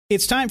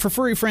It's time for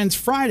Furry Friends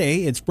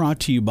Friday. It's brought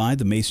to you by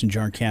the Mason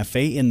Jar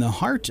Cafe in the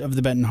heart of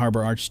the Benton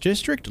Harbor Arts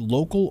District,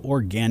 local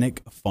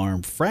organic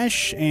farm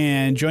fresh.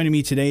 And joining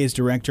me today is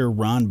Director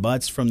Ron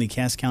Butts from the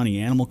Cass County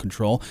Animal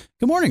Control.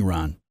 Good morning,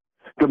 Ron.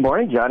 Good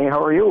morning, Johnny.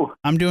 How are you?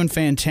 I'm doing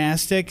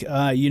fantastic.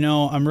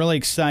 I'm really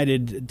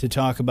excited to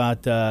talk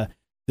about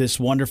this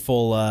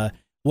wonderful,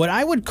 what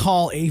I would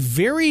call a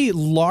very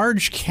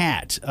large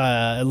cat,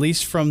 at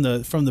least from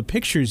the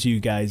pictures you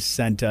guys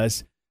sent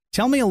us.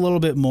 Tell me a little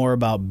bit more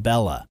about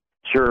Bella.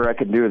 Sure, I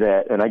can do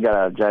that. And I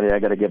got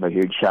to give a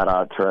huge shout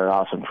out to our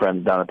awesome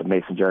friends down at the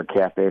Mason Jar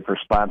Cafe for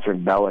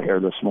sponsoring Bella here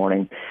this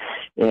morning.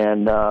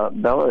 And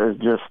Bella is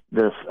just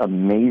this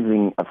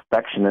amazing,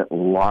 affectionate,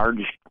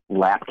 large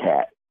lap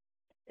cat.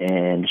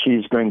 And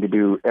she's going to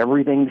do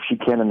everything she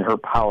can in her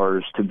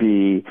powers to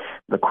be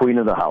the queen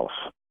of the house.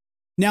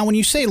 Now, when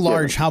you say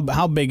large,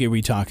 how big are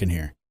we talking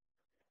here?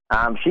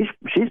 She's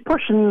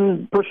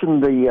pushing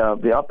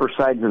the upper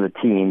sides of the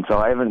teen, so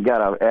I haven't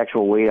got an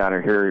actual weight on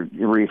her here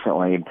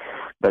recently,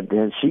 but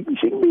she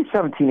can be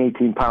 17,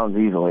 18 pounds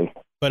easily.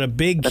 But a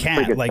big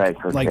cat, like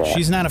cat.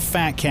 She's not a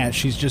fat cat,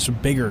 she's just a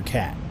bigger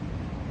cat.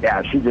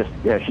 Yeah, she's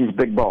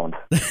big boned.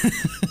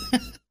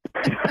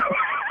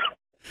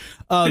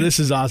 Oh, this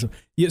is awesome.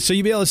 So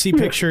you'll be able to see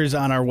pictures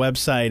on our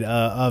website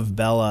of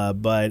Bella,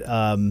 but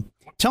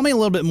tell me a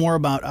little bit more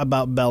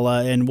about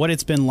Bella and what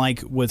it's been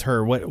like with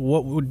her. What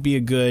would be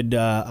a good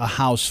a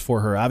house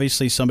for her?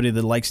 Obviously, somebody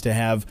that likes to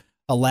have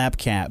a lap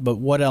cat, but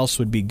what else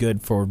would be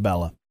good for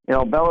Bella?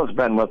 Bella's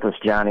been with us,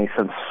 Johnny,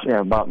 since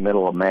about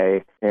middle of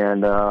May,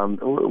 and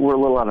we're a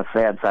little on the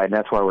sad side, and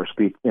that's why we're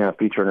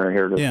featuring her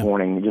here this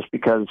morning, just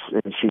because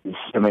she's,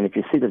 if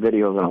you see the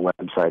videos on the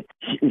website,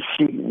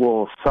 she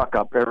will suck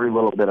up every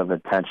little bit of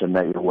attention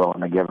that you're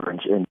willing to give her,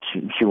 and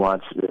she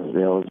wants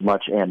as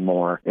much and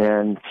more.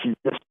 And she's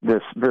just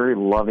this very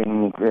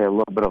loving, a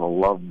little bit of a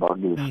love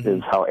bug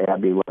is how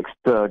Abby likes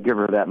to give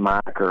her that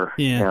moniker,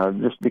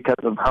 just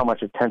because of how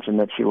much attention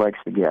that she likes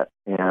to get.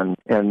 And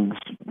I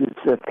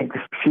think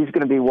she's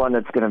going to be one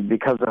that's going to,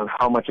 because of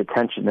how much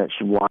attention that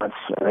she wants,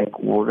 I think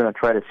we're going to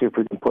try to see if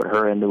we can put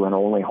her into an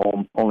only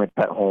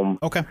pet home.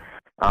 Okay.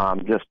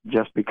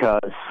 Just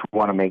because we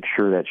want to make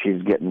sure that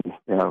she's getting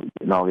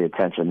all the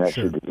attention that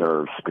she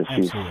deserves, because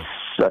she's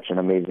such an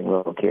amazing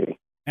little kitty.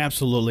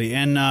 Absolutely.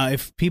 And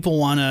if people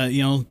want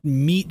to,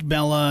 meet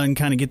Bella and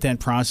kind of get that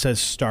process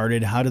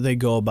started, how do they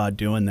go about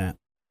doing that?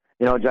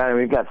 Johnny,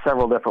 we've got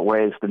several different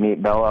ways to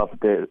meet Bella.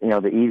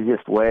 The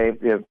easiest way,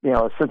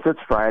 since it's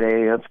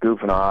Friday, it's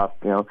goofing off,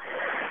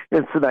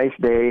 it's a nice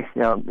day,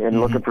 and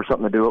looking for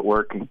something to do at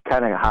work, and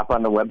kind of hop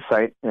on the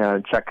website,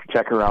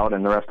 check her out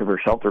and the rest of her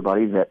shelter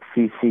buddies at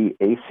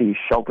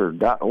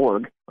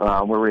ccacshelter.org,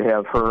 where we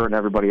have her and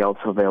everybody else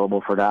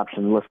available for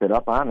adoption listed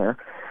up on there,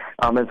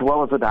 as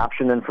well as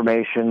adoption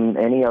information,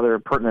 any other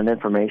pertinent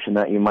information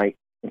that you might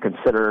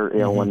consider,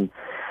 when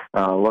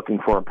looking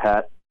for a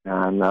pet.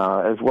 And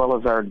as well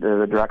as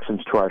the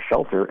directions to our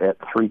shelter at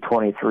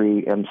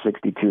 323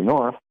 M62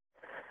 North,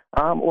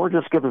 or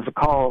just give us a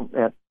call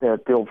at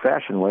the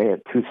old-fashioned way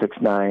at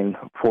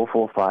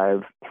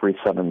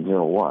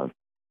 269-445-3701.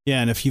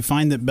 Yeah, and if you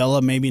find that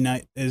Bella maybe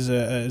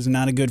is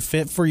not a good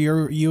fit for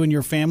you and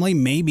your family,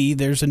 maybe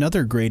there's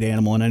another great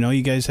animal. And I know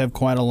you guys have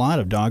quite a lot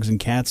of dogs and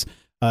cats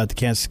at the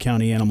Cass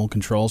County Animal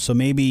Control. So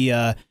maybe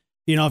if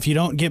you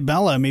don't get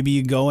Bella, maybe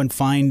you go and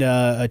find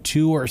a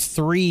 2 or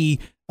 3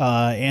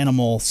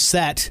 animal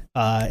set,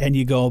 and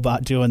you go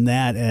about doing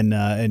that,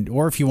 and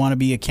or if you want to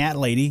be a cat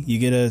lady, you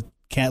get a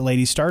cat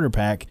lady starter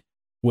pack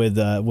with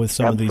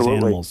some of these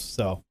animals.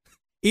 So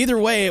either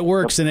way, it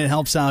works, and it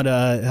helps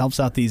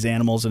out these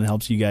animals, and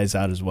helps you guys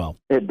out as well.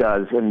 It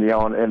does, and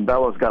and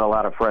Bella's got a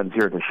lot of friends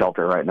here at the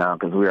shelter right now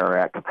because we are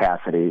at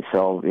capacity.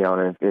 So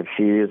if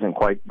she isn't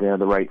quite the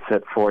right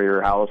fit for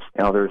your house,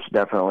 there's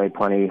definitely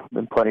plenty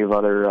of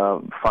other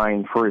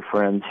fine furry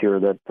friends here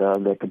that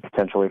could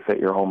potentially fit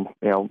your home,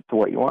 to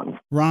what you want.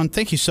 Ron,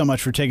 thank you so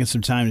much for taking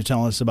some time to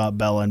tell us about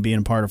Bella and being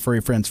a part of Furry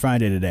Friends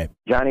Friday today.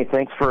 Johnny,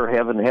 thanks for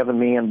having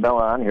me and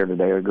Bella on here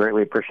today. I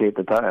greatly appreciate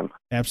the time.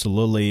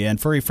 Absolutely. And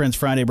Furry Friends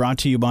Friday brought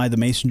to you by the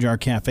Mason Jar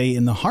Cafe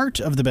in the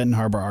heart of the Benton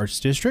Harbor Arts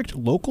District,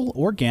 local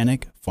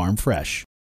organic farm fresh.